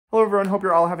Hello everyone, hope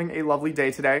you're all having a lovely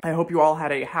day today. I hope you all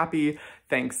had a happy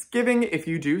Thanksgiving if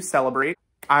you do celebrate.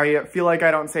 I feel like I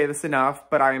don't say this enough,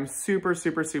 but I am super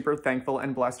thankful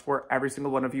and blessed for every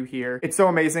single one of you here. It's so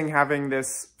amazing having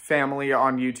this family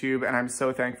on YouTube, and I'm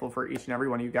so thankful for each and every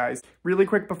one of you guys. Really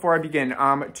quick before I begin,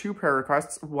 2 prayer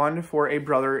requests. One for a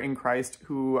brother in Christ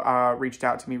who reached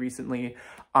out to me recently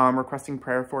requesting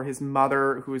prayer for his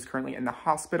mother who is currently in the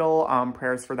hospital.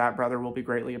 Prayers for that brother will be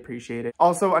greatly appreciated.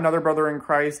 Also, another brother in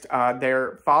Christ,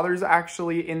 their father's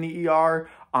actually in the ER.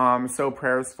 So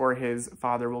prayers for his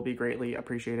father will be greatly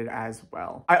appreciated as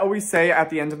well. I always say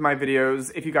at the end of my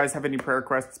videos, if you guys have any prayer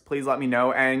requests, please let me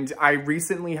know. And I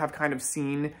recently have kind of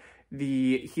seen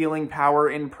the healing power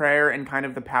in prayer and kind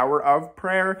of the power of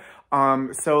prayer.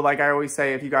 So like I always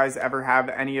say, if you guys ever have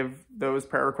any of those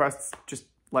prayer requests, just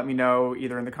let me know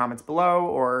either in the comments below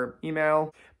or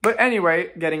email. But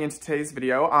anyway, getting into today's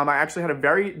video, I actually had a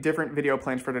very different video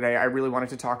planned for today. I really wanted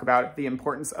to talk about the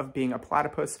importance of being a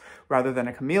platypus rather than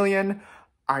a chameleon.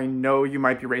 I know you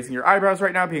might be raising your eyebrows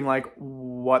right now being like,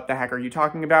 what the heck are you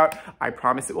talking about? I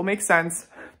promise it will make sense.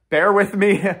 Bear with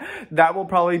me. That will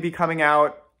probably be coming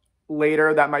out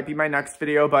later. That might be my next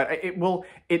video, but it will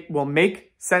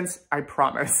make sense, I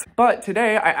promise. But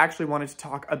today I actually wanted to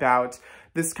talk about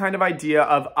this kind of idea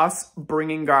of us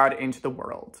bringing God into the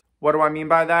world. What do I mean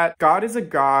by that? God is a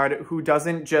God who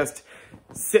doesn't just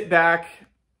sit back,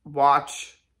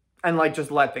 watch, and like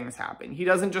just let things happen. He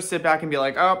doesn't just sit back and be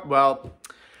like, oh, well,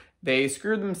 they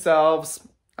screwed themselves.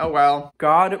 Oh, well.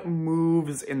 God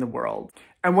moves in the world.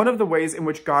 And one of the ways in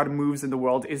which God moves in the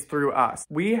world is through us.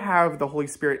 We have the Holy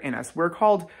Spirit in us. We're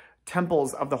called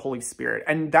temples of the Holy Spirit,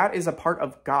 and that is a part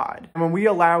of God. And when we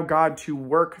allow God to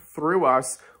work through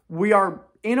us, we are,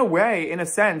 in a way, in a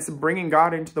sense, bringing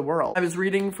God into the world. I was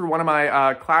reading for one of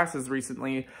my classes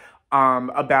recently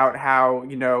about how,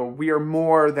 you know, we are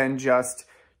more than just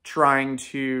trying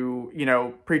to, you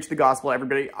know, preach the gospel to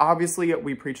everybody. Obviously,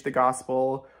 we preach the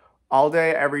gospel all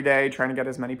day, every day, trying to get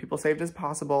as many people saved as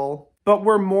possible. But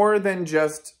we're more than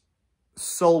just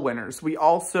soul winners. We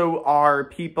also are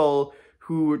people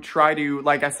who try to,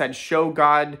 like I said, show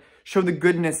the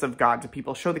goodness of God to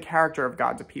people, show the character of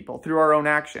God to people through our own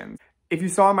actions. If you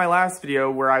saw in my last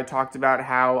video where I talked about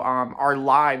how our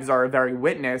lives are a very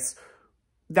witness,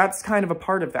 that's kind of a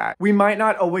part of that. We might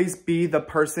not always be the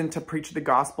person to preach the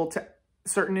gospel to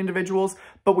certain individuals,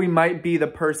 but we might be the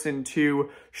person to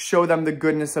show them the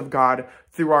goodness of God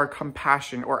through our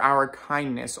compassion or our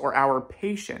kindness or our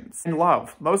patience and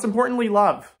love. Most importantly,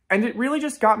 love. And it really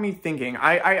just got me thinking.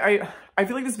 I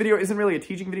feel like this video isn't really a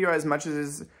teaching video as much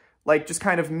as like just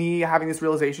kind of me having this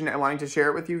realization and wanting to share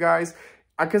it with you guys.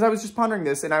 Because I was just pondering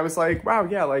this and I was like, wow,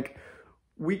 yeah, like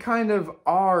we kind of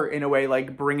are in a way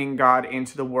like bringing God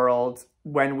into the world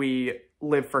when we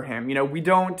live for him. You know, we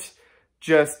don't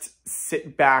just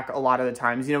sit back a lot of the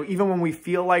times. You know, even when we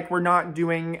feel like we're not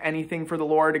doing anything for the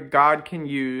Lord, God can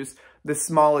use the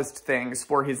smallest things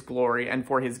for his glory and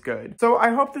for his good. So I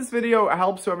hope this video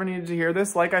helps whoever needed to hear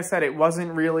this. Like I said, it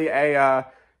wasn't really a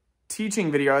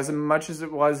teaching video as much as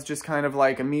it was just kind of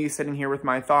like me sitting here with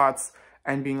my thoughts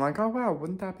and being like, oh wow,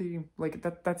 wouldn't that be like,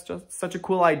 that's just such a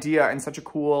cool idea and such a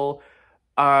cool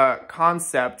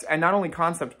concept. And not only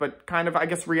concept, but kind of, I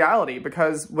guess, reality,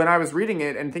 because when I was reading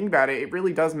it and thinking about it, it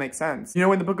really does make sense. You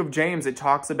know, in the book of James, it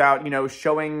talks about, you know,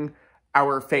 showing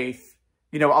our faith.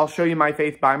 You know, I'll show you my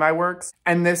faith by my works.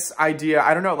 And this idea,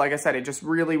 I don't know, like I said, it just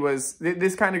really was,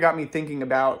 this kind of got me thinking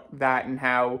about that and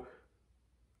how,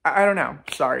 I don't know,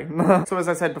 sorry. So as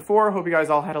I said before, hope you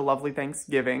guys all had a lovely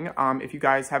Thanksgiving. If you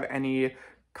guys have any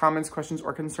comments, questions,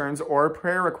 or concerns, or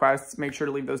prayer requests, make sure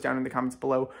to leave those down in the comments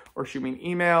below or shoot me an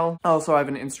email. Also, I have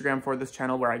an Instagram for this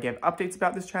channel where I give updates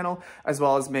about this channel, as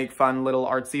well as make fun little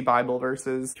artsy Bible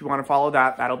verses. If you want to follow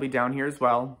that, that'll be down here as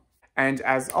well. And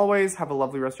as always, have a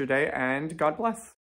lovely rest of your day, and God bless.